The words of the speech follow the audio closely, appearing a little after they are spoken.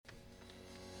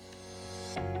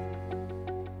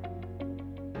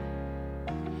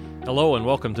Hello and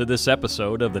welcome to this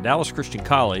episode of the Dallas Christian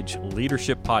College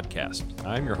Leadership Podcast.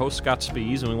 I'm your host, Scott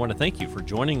Spies, and we want to thank you for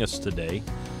joining us today.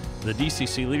 The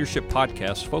DCC Leadership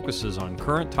Podcast focuses on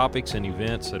current topics and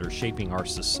events that are shaping our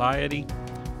society,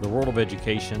 the world of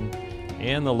education,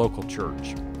 and the local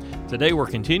church. Today we're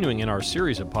continuing in our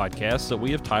series of podcasts that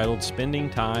we have titled Spending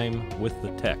Time with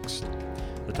the Text.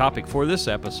 The topic for this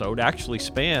episode actually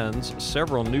spans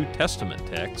several New Testament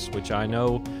texts, which I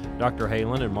know Dr.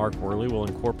 Halen and Mark Worley will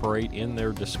incorporate in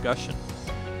their discussion.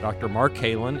 Dr. Mark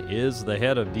Halen is the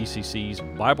head of DCC's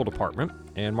Bible Department,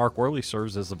 and Mark Worley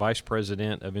serves as the Vice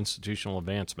President of Institutional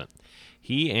Advancement.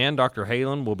 He and Dr.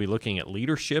 Halen will be looking at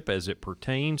leadership as it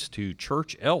pertains to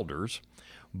church elders.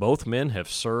 Both men have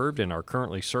served and are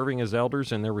currently serving as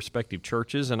elders in their respective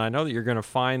churches, and I know that you're going to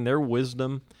find their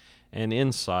wisdom and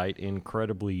insight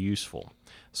incredibly useful.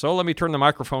 So let me turn the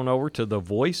microphone over to the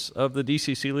voice of the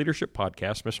DCC Leadership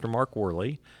Podcast, Mr. Mark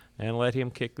Worley, and let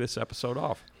him kick this episode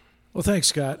off. Well, thanks,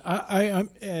 Scott. I'm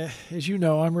as you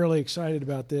know, I'm really excited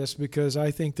about this because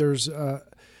I think there's a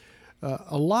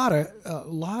lot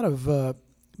of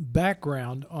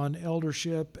background on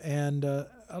eldership and a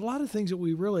lot of things that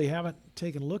we really haven't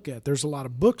taken a look at. There's a lot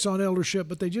of books on eldership,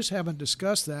 but they just haven't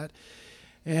discussed that.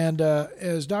 And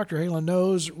as Dr. Halen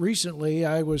knows, recently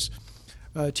I was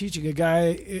teaching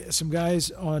some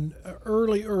guys on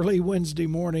early Wednesday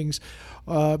mornings,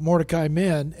 Mordecai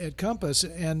Men at Compass,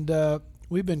 and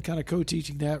we've been kind of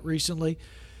co-teaching that recently.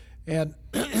 And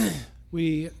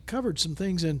we covered some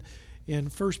things in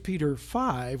 1 Peter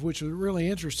 5, which was really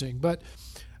interesting. But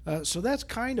so that's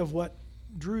kind of what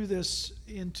drew this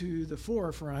into the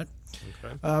forefront.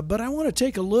 Okay. But I want to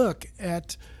take a look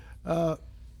at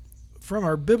from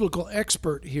our biblical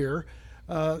expert here,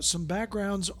 some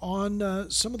backgrounds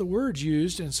on some of the words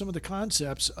used and some of the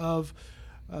concepts of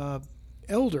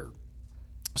elder.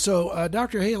 So,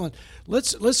 Dr. Halen,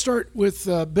 let's start with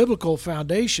biblical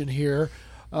foundation here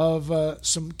of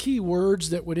some key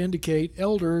words that would indicate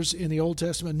elders in the Old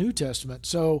Testament and New Testament.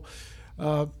 So,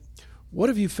 what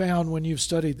have you found when you've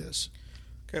studied this?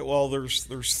 Okay, well, there's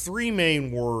three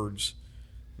main words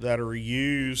that are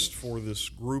used for this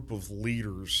group of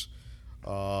leaders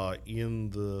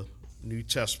in the New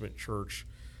Testament church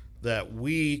that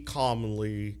we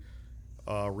commonly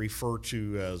refer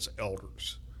to as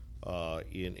elders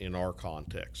in our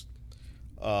context.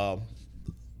 The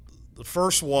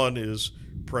first one is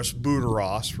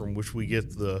presbyteros, from which we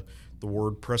get the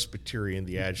word Presbyterian,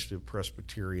 the adjective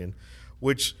Presbyterian,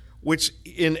 which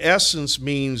in essence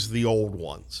means the old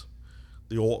ones,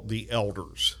 the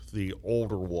elders, the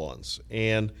older ones.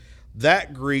 And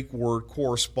that Greek word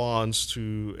corresponds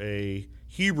to a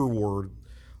Hebrew word,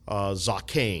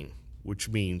 zakein, which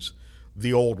means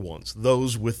the old ones,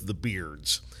 those with the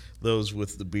beards.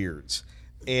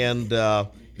 And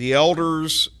the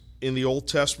elders in the Old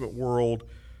Testament world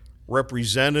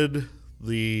represented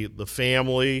the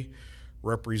family,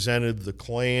 represented the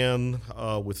clan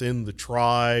within the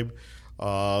tribe.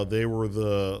 They were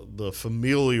the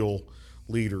familial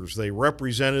leaders. They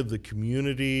represented the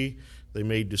community. They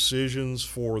made decisions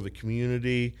for the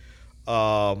community,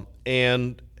 and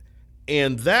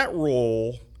that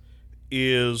role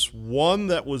is one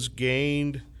that was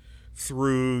gained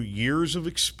through years of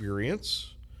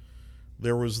experience.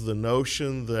 There was the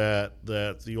notion that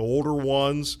the older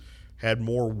ones had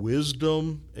more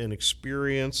wisdom and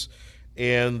experience,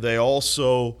 and they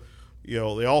also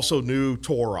knew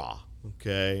Torah.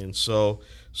 Okay, and so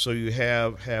you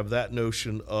have that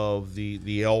notion of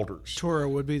the elders. Torah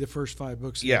would be the first 5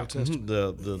 books of the Old Testament.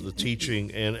 the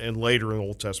teaching, and later in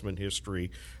Old Testament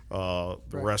history, the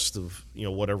rest of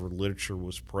whatever literature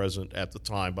was present at the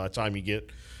time. By the time you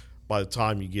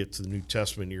get to the New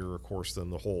Testament era, of course,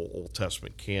 then the whole Old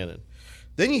Testament canon.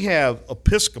 Then you have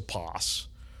episkopos,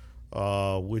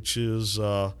 which is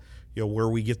where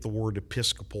we get the word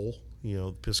episcopal. The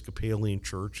Episcopalian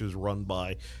Church is run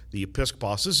by the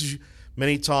episkopos. This is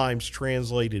many times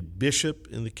translated bishop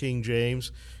in the King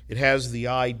James. It has the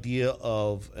idea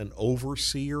of an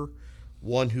overseer,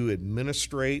 one who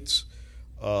administrates.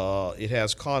 It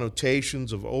has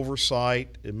connotations of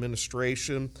oversight,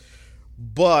 administration.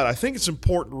 But I think it's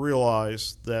important to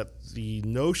realize that the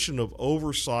notion of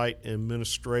oversight and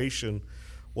administration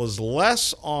was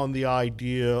less on the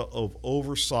idea of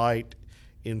oversight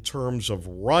in terms of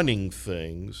running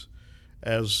things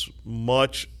as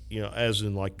much, as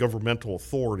in like governmental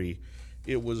authority.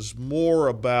 It was more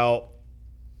about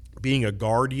being a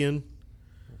guardian,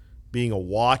 being a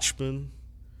watchman,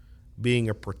 being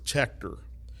a protector.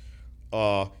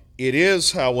 It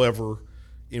is, however,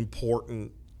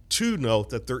 important to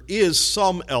note that there is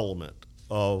some element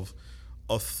of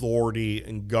authority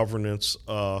and governance.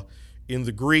 In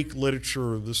the Greek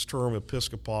literature, this term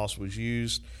episkopos was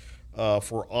used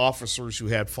for officers who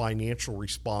had financial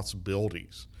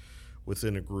responsibilities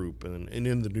within a group. And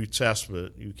in the New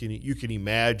Testament, you can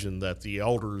imagine that the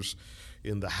elders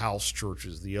in the house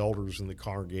churches, the elders in the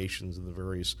congregations in the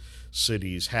various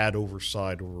cities had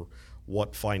oversight over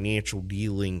what financial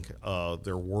dealing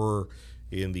there were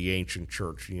in the ancient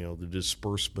church, the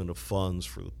disbursement of funds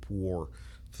for the poor,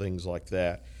 things like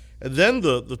that. And then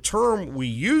the term we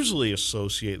usually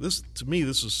associate, to me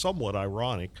this is somewhat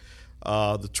ironic,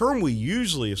 the term we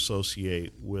usually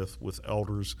associate with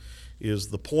elders is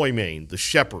the poimen, the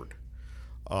shepherd.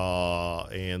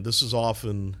 And this is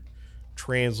often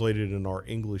translated in our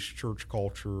English church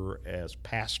culture as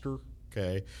pastor,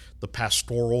 okay? The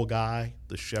pastoral guy,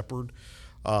 the shepherd.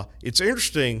 It's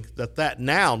interesting that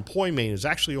noun, poimen, is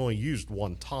actually only used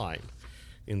one time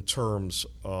in terms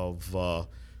of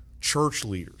church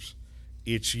leaders.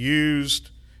 It's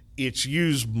used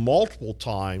multiple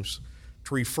times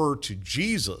to refer to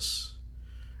Jesus,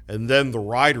 and then the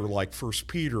writer, like 1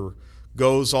 Peter,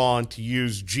 goes on to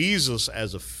use Jesus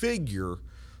as a figure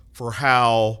for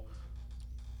how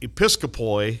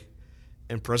episkopoi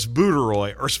and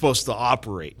presbyteroi are supposed to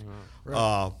operate.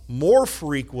 Right. More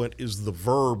frequent is the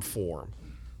verb form,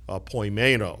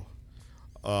 poimeno,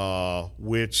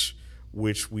 which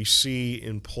we see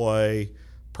in play.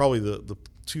 Probably the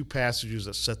two passages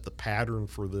that set the pattern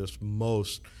for this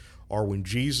most are when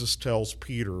Jesus tells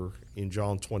Peter in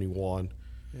John 21,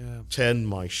 tend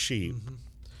my sheep. Mm-hmm.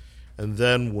 And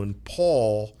then when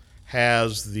Paul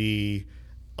has the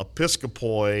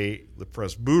episkopoi, the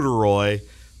presbyteroi,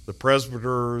 the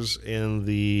presbyters and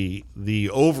the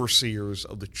overseers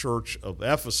of the church of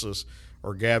Ephesus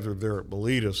are gathered there at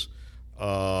Miletus,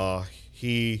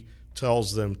 he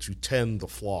tells them to tend the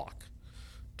flock,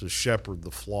 to shepherd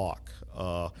the flock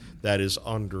that is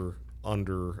under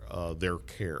their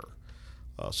care.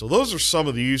 So those are some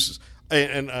of the uses.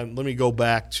 And let me go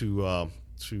back to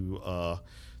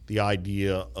the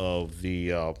idea of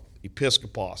the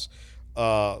episkopos.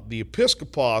 The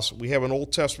episkopos, we have an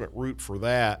Old Testament root for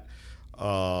that,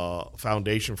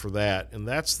 foundation for that, and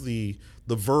that's the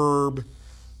verb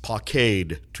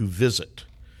pakade, to visit.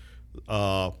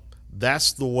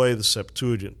 That's the way the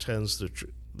Septuagint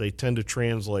tend to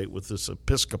translate with this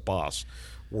episkopos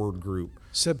word group.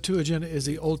 Septuagint is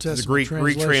the Old Testament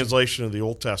Greek translation of the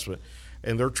Old Testament,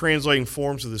 and they're translating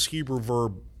forms of this Hebrew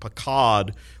verb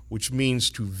pakad, which means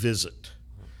to visit.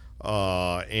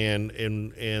 And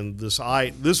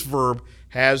this verb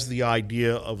has the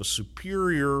idea of a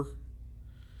superior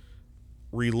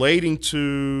relating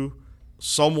to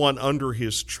someone under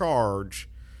his charge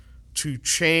to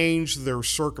change their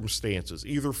circumstances,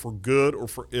 either for good or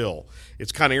for ill.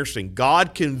 It's kind of interesting.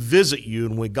 God can visit you,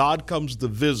 and when God comes to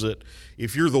visit,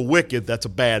 if you're the wicked, that's a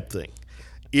bad thing.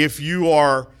 If you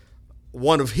are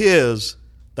one of his,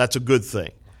 that's a good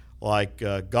thing. Like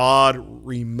God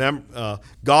remembers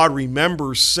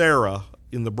Sarah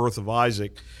in the birth of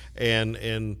Isaac, and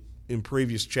in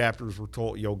previous chapters we're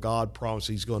told, God promised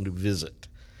He's going to visit.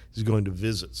 He's going to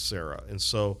visit Sarah, and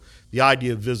so the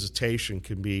idea of visitation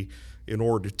can be in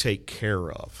order to take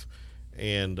care of,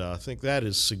 and I think that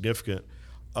is significant.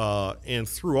 And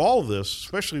through all of this,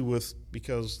 especially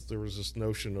because there was this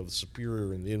notion of the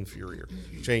superior and the inferior,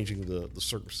 changing the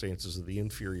circumstances of the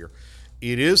inferior,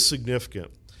 it is significant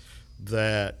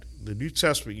that the New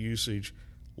Testament usage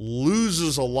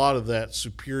loses a lot of that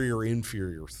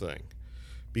superior-inferior thing,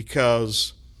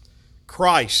 because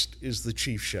Christ is the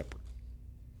chief shepherd.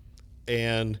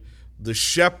 And the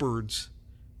shepherds,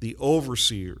 the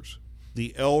overseers,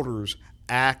 the elders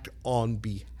act on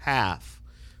behalf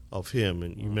of him.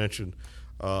 And you mentioned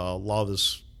a lot of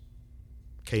this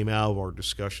came out of our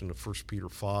discussion of 1 Peter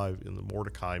 5 in the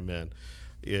Mordecai men.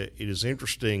 It is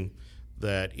interesting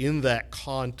that in that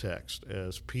context,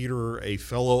 as Peter, a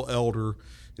fellow elder,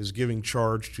 is giving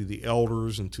charge to the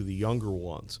elders and to the younger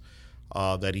ones,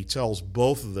 that he tells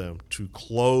both of them to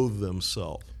clothe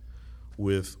themselves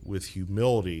with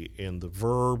humility. And the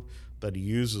verb that he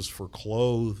uses for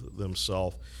clothe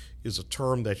themselves is a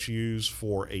term that's used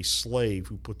for a slave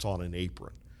who puts on an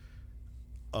apron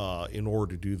in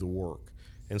order to do the work.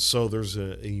 And so there's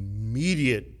an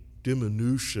immediate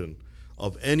diminution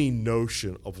of any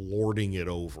notion of lording it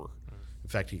over. In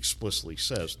fact, he explicitly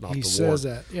says, not he the says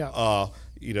Lord. That, yeah.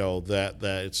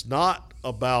 That it's not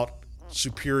about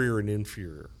superior and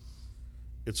inferior.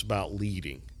 It's about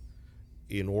leading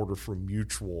in order for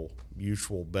mutual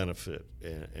benefit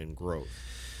and growth,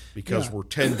 because we're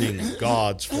tending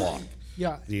God's flock.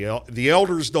 Yeah. The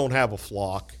elders don't have a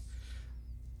flock.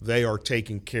 They are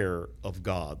taking care of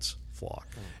God's flock.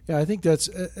 Yeah, I think that's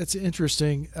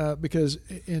interesting because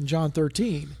in John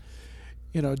 13,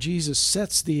 Jesus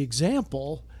sets the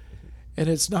example, and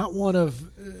it's not one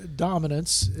of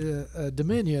dominance,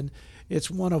 dominion. It's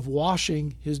one of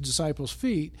washing his disciples'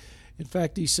 feet. In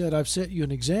fact, he said, I've set you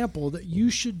an example that you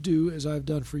should do as I've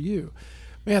done for you.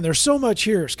 Man, there's so much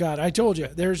here, Scott. I told you,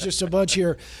 there's just a bunch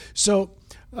here. So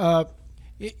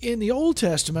in the Old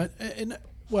Testament, in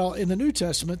the New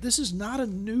Testament, this is not a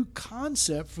new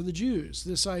concept for the Jews,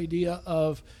 this idea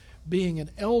of being an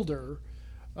elder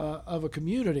of a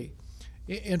community.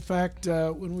 In fact,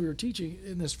 when we were teaching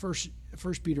in this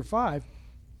First Peter 5,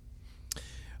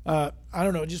 I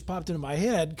don't know, it just popped into my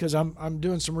head because I'm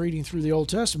doing some reading through the Old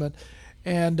Testament,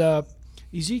 and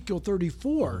Ezekiel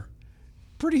 34,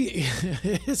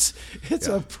 it's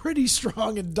a pretty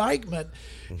strong indictment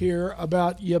here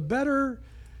about you better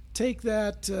take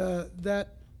that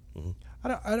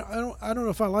I don't know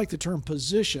if I like the term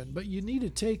position, but you need to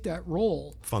take that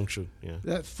role,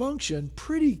 that function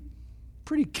pretty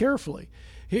carefully.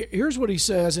 Here's what he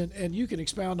says, and you can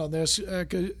expound on this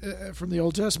from the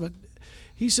Old Testament.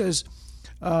 He says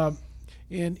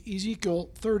in Ezekiel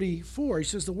 34, he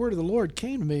says, the word of the Lord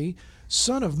came to me,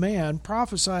 Son of man,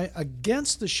 prophesy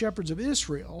against the shepherds of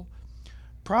Israel.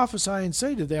 Prophesy and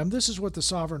say to them, this is what the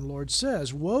sovereign Lord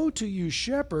says. Woe to you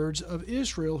shepherds of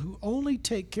Israel who only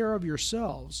take care of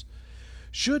yourselves.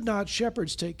 Should not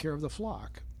shepherds take care of the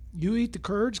flock? You eat the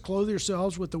curds, clothe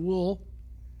yourselves with the wool,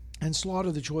 and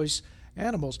slaughter the choice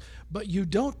animals, but you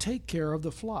don't take care of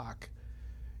the flock.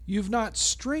 You've not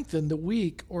strengthened the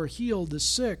weak or healed the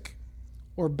sick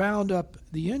or bound up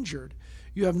the injured.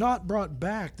 You have not brought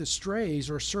back the strays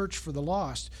or searched for the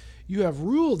lost. You have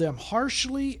ruled them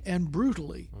harshly and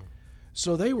brutally.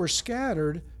 So they were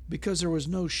scattered because there was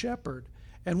no shepherd.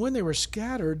 And when they were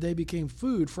scattered, they became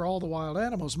food for all the wild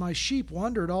animals. My sheep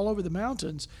wandered all over the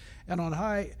mountains, and on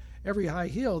every high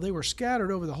hill. They were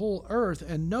scattered over the whole earth,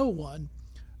 and no one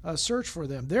searched for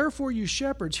them. Therefore, you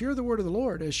shepherds, hear the word of the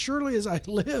Lord. As surely as I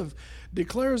live,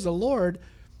 declares the Lord,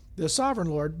 the sovereign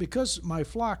Lord, because my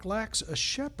flock lacks a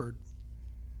shepherd,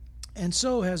 and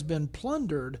so has been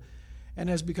plundered and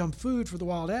has become food for the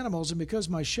wild animals, and because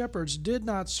my shepherds did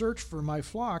not search for my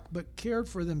flock, but cared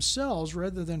for themselves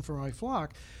rather than for my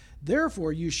flock,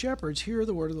 therefore you shepherds hear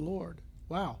the word of the Lord.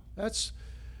 Wow, that's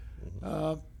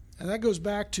and that goes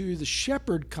back to the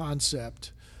shepherd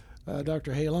concept,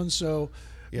 Dr. Halen. So,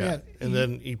 yeah,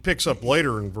 then he picks up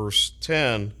later in verse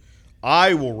 10,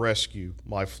 I will rescue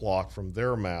my flock from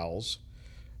their mouths.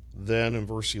 Then in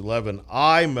verse 11,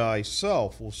 I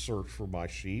myself will search for my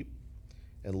sheep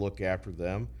and look after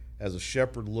them, as a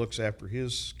shepherd looks after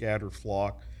his scattered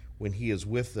flock when he is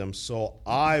with them. So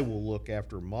I will look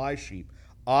after my sheep.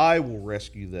 I will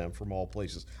rescue them from all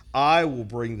places. I will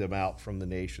bring them out from the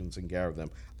nations and gather them.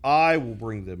 I will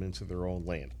bring them into their own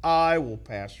land. I will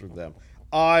pasture them.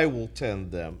 I will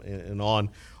tend them. And on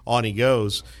he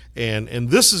goes. And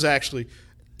this is actually,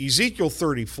 Ezekiel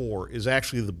 34 is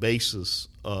actually the basis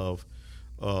of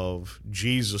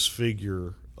Jesus'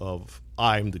 figure of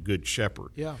I'm the good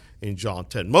shepherd in John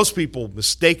 10. Most people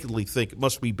mistakenly think it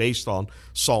must be based on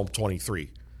Psalm 23.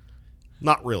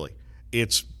 Not really.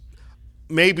 It's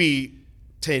maybe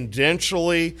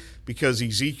tangentially because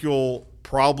Ezekiel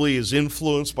probably is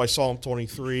influenced by Psalm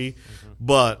 23,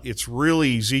 but it's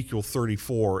really Ezekiel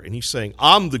 34, and he's saying,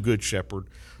 I'm the good shepherd,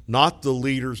 not the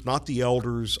leaders, not the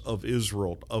elders of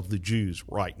Israel, of the Jews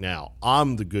right now.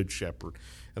 I'm the good shepherd.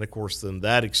 And, of course, then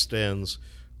that extends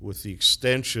with the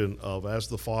extension of, as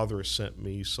the Father has sent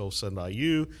me, so send I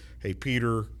you. Hey,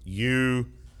 Peter, you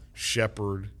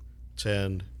shepherd,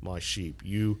 tend my sheep.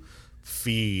 You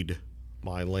feed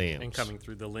my lambs. And coming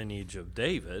through the lineage of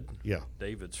David, yeah,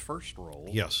 David's first role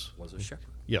was a shepherd.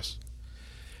 Yes.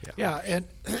 Yeah, and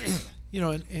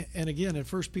and again in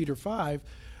 1 Peter 5,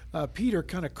 Peter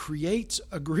kind of creates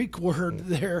a Greek word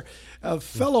there of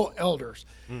fellow elders.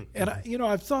 And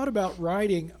I've thought about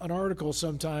writing an article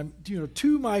sometime,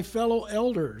 to my fellow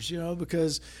elders,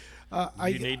 because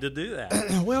you need to do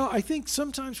that. Well, I think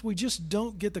sometimes we just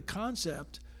don't get the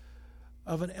concept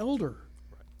of an elder.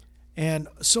 And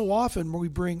so often we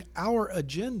bring our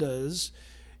agendas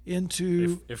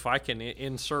into... If I can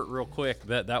insert real quick,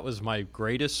 that was my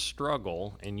greatest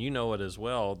struggle, and you know it as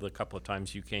well, the couple of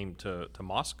times you came to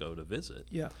Moscow to visit,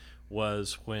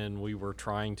 was when we were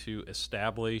trying to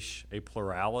establish a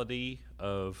plurality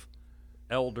of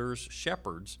elders,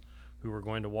 shepherds, who were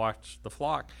going to watch the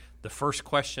flock. The first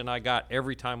question I got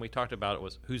every time we talked about it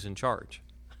was, who's in charge?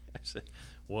 I said,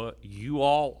 well, you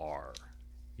all are.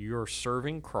 you're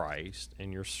serving Christ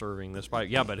and you're serving this body.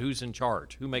 Yeah, but who's in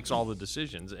charge? Who makes all the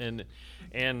decisions? And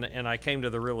I came to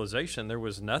the realization there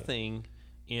was nothing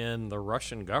in the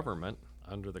Russian government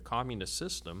under the communist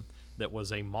system that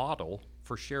was a model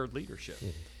for shared leadership.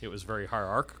 It was very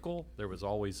hierarchical. There was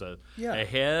always a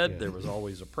head. There was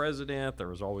always a president. There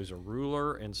was always a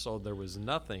ruler. And so there was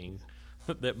nothing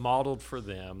that modeled for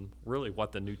them really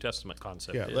what the New Testament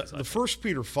concept is. The 1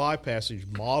 Peter 5 passage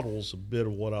models a bit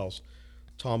of what I was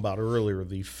talking about earlier.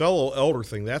 The fellow elder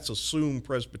thing, that's assumed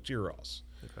presbyteros.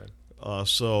 Okay.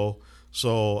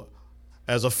 So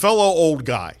as a fellow old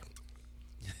guy,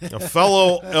 a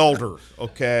fellow elder,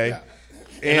 okay,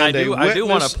 and I do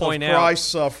want to point out Christ's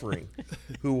suffering,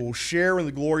 who will share in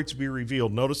the glory to be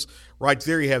revealed. Notice right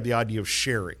there you have the idea of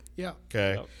sharing. Yeah.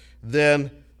 Okay. Yep.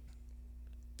 Then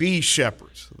be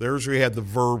shepherds. There's where you had the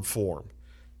verb form.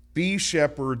 Be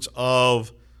shepherds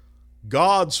of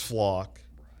God's flock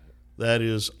that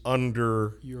is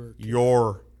under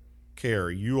your care.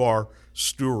 You are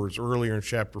stewards. Earlier in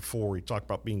chapter 4, we talked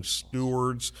about being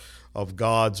stewards of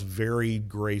God's varied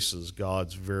graces,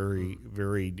 God's very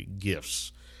varied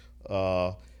gifts,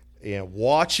 and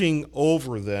watching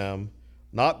over them,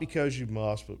 not because you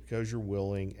must, but because you're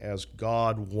willing, as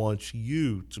God wants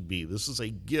you to be. This is a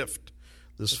gift.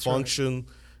 This function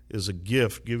is a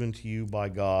gift given to you by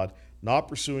God, not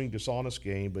pursuing dishonest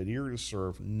gain, but eager to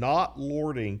serve, not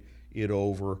lording it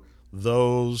over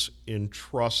those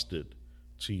entrusted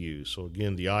to you. So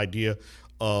again, the idea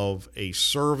of a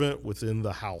servant within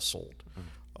the household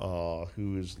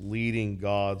who is leading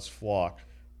God's flock,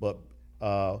 but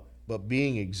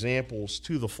being examples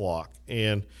to the flock.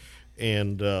 And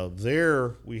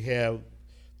there we have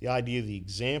the idea of the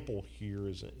example here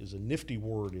is a nifty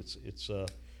word. It's the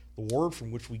word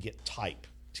from which we get type,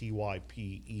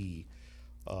 T-Y-P-E,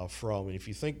 from. And if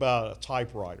you think about a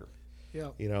typewriter,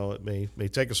 it may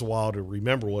take us a while to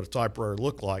remember what a typewriter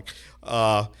looked like,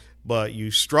 but you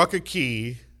struck a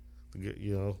key,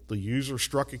 the user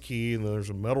struck a key, and then there's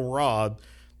a metal rod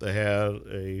that had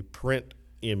a print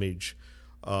image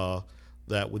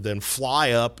that would then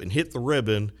fly up and hit the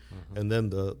ribbon, and then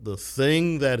the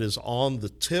thing that is on the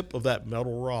tip of that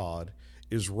metal rod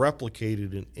is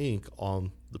replicated in ink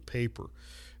on the paper.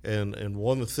 And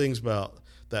one of the things about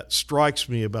that strikes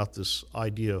me about this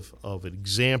idea of an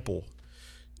example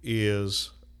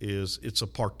is it's a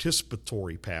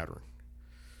participatory pattern.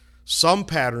 Some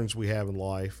patterns we have in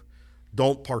life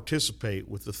don't participate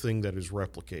with the thing that is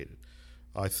replicated.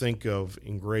 I think of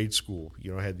in grade school,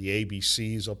 I had the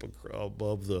ABCs up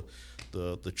above the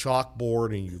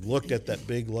chalkboard, and you looked at that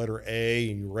big letter A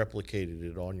and you replicated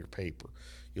it on your paper.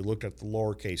 You looked at the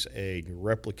lowercase a and you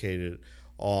replicated it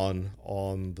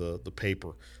on the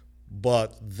paper.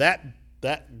 But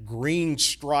that green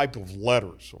stripe of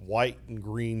letters, white and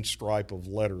green stripe of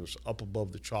letters up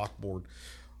above the chalkboard,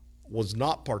 was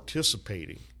not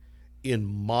participating in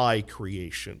my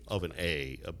creation of an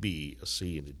A, a B, a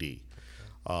C, and a D.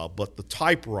 But the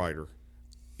typewriter,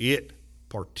 it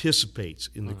participates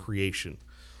in the creation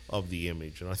of the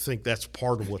image. And I think that's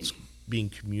part of what's being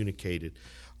communicated.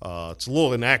 It's a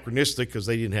little anachronistic because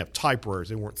they didn't have typewriters.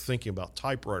 They weren't thinking about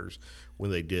typewriters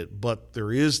when they did. But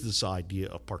there is this idea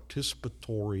of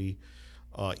participatory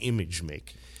image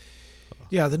making.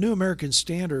 Yeah, the New American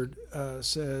Standard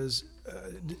says,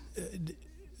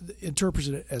 interprets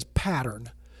it as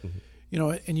pattern.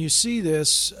 Mm-hmm. And you see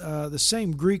this, the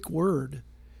same Greek word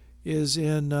is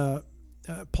in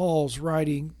Paul's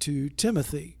writing to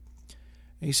Timothy.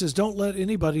 And he says, don't let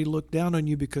anybody look down on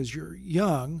you because you're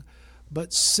young,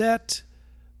 but set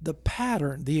the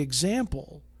pattern, the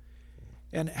example.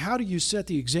 And how do you set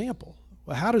the example?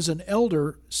 Well, how does an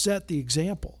elder set the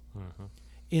example? Mm-hmm.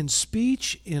 In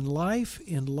speech, in life,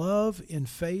 in love, in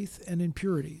faith, and in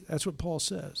purity. That's what Paul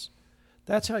says.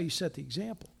 That's how you set the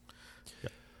example. Yeah.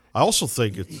 I also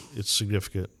think it's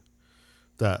significant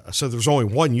that I said there's only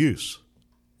one use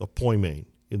of poimen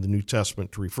in the New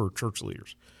Testament to refer to church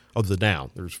leaders, of the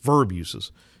noun. There's verb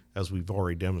uses, as we've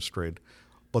already demonstrated.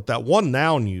 But that one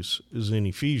noun use is in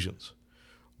Ephesians,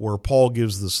 where Paul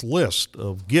gives this list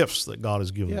of gifts that God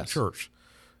has given the church.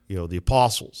 The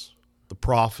apostles, the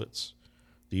prophets,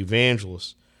 the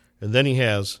evangelists, and then he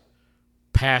has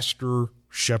pastor,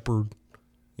 shepherd,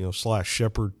 /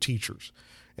 shepherd teachers.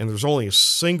 And there's only a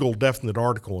single definite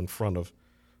article in front of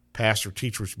pastor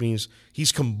teacher, which means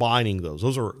he's combining those.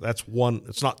 That's one.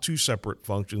 It's not two separate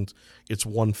functions. It's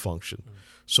one function. Mm-hmm.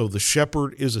 So the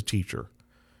shepherd is a teacher,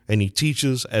 and he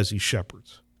teaches as he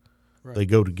shepherds. Right. They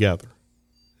go together.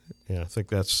 Yeah, I think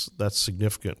that's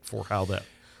significant for how that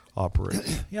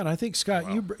operates. Yeah, and I think, Scott,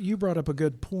 you brought up a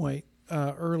good point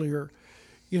earlier.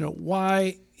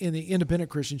 why in the independent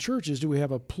Christian churches do we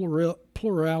have a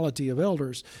plurality of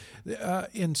elders?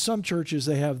 In some churches,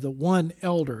 they have the one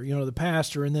elder, the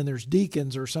pastor, and then there's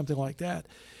deacons or something like that.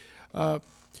 I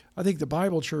think the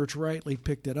Bible Church rightly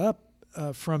picked it up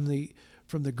from the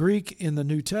Greek in the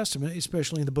New Testament,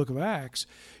 especially in the book of Acts.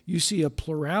 You see a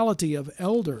plurality of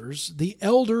elders, the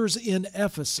elders in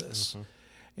Ephesus. Mm-hmm.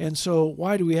 And so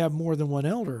why do we have more than one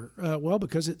elder? Well,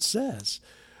 because it says,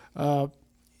 the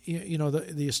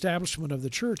establishment of the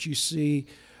church, you see,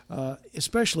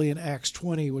 especially in Acts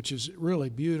 20, which is really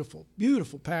beautiful,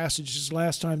 beautiful passage. It's the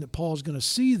last time that Paul's going to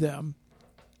see them.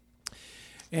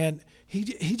 And he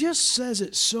just says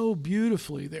it so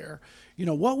beautifully there.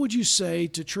 What would you say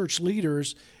to church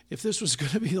leaders if this was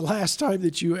going to be the last time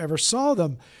that you ever saw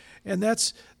them? And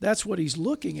that's what he's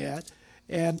looking at.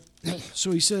 And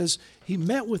so he says he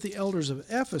met with the elders of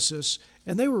Ephesus,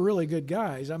 and they were really good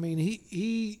guys. I mean,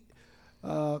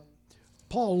 Paul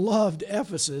loved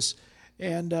Ephesus,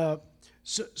 and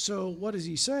so what does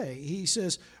he say? He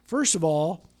says, first of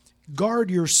all, guard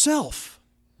yourself.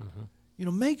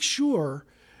 Mm-hmm. Make sure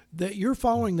that you're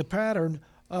following the pattern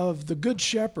of the Good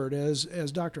Shepherd, as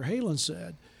Dr. Halen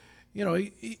said.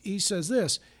 He says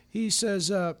this. He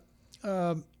says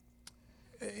in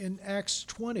Acts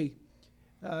 20,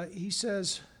 he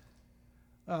says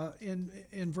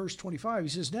in verse 25, he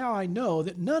says, "Now I know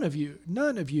that none of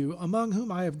you among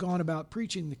whom I have gone about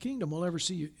preaching the kingdom will ever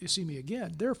see me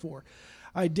again. Therefore,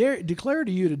 I declare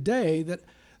to you today that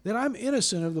I'm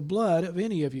innocent of the blood of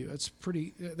any of you." It's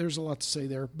there's a lot to say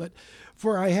there. But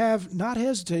for I have not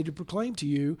hesitated to proclaim to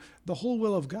you the whole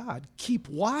will of God. Keep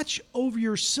watch over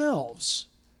yourselves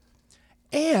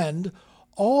and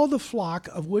all the flock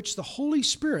of which the Holy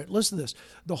Spirit, listen to this,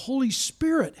 the Holy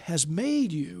Spirit has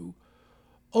made you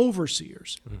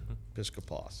overseers. Mm-hmm.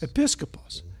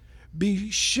 Episkopos. Be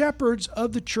shepherds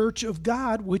of the church of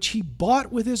God, which he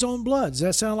bought with his own blood. Does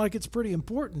that sound like it's pretty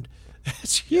important?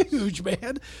 That's huge,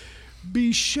 man.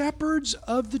 Be shepherds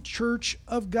of the church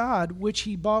of God, which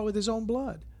he bought with his own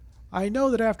blood. I know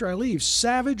that after I leave,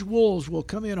 savage wolves will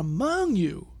come in among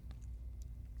you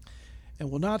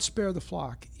and will not spare the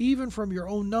flock. Even from your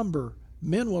own number,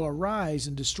 men will arise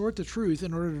and distort the truth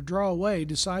in order to draw away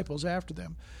disciples after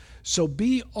them. So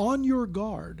be on your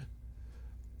guard.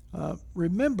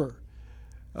 Remember,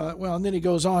 and then he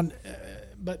goes on,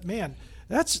 but man,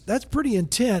 that's pretty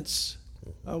intense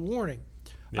warning.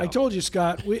 Yeah. I told you,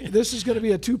 Scott, this is going to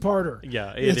be a two-parter.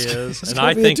 Yeah, it is. And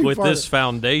I think with this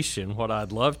foundation, what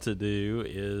I'd love to do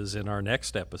is in our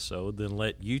next episode, then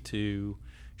let you two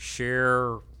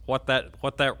share what that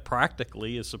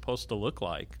practically is supposed to look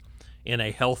like in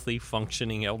a healthy,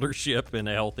 functioning eldership in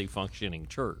a healthy, functioning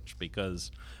church.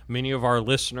 Because many of our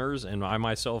listeners, and I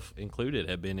myself included,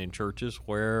 have been in churches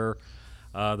where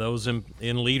those in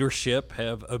leadership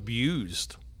have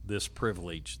abused this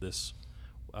privilege, this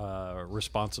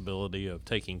responsibility of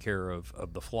taking care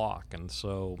of the flock. And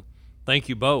so thank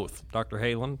you both, Dr.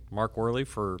 Halen, Mark Worley,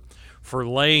 for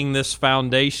laying this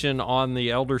foundation on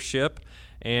the eldership.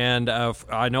 And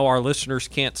I know our listeners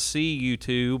can't see you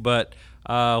two, but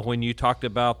when you talked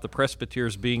about the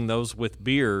presbyters being those with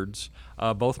beards,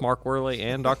 both Mark Worley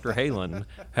and Dr. Halen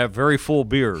have very full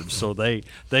beards, so they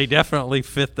definitely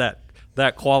fit that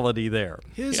quality there.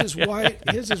 His is white.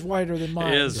 His is whiter than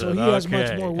mine, so he has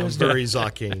much more wisdom. Very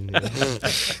Zakin.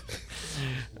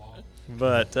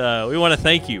 But we want to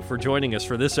thank you for joining us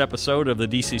for this episode of the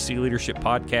DCC Leadership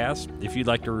Podcast. If you'd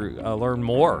like to learn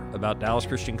more about Dallas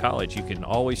Christian College, you can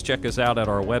always check us out at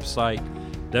our website,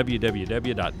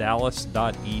 www.dallas.edu.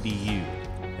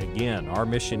 Again, our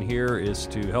mission here is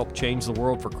to help change the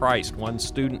world for Christ, one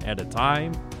student at a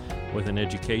time, with an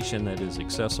education that is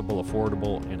accessible,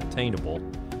 affordable, and attainable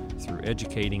through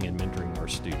educating and mentoring our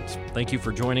students. Thank you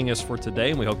for joining us for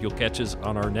today, and we hope you'll catch us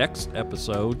on our next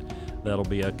episode. That'll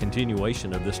be a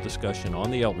continuation of this discussion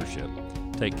on the eldership.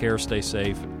 Take care, stay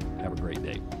safe, and have a great day.